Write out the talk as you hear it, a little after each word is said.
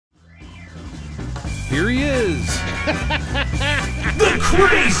Here he is, The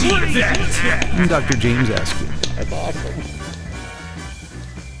crazy vet! Dr. James Askew. That's awesome.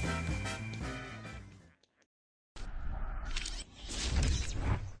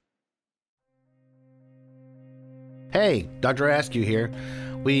 Hey, Dr. Askew here.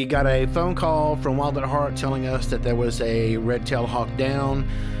 We got a phone call from Wild at Heart telling us that there was a red-tailed hawk down.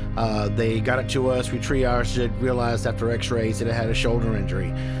 They got it to us. We triaged it, realized after x-rays that it had a shoulder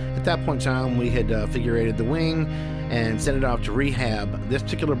injury. At that point in time, we had figurated the wing and sent it off to rehab. This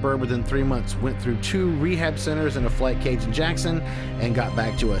particular bird, within 3 months, went through 2 rehab centers and a flight cage in Jackson and got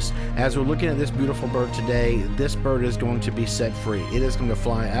back to us. As we're looking at this beautiful bird today, this bird is going to be set free. It is going to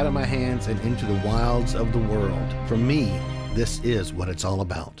fly out of my hands and into the wilds of the world. For me, this is what it's all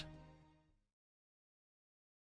about.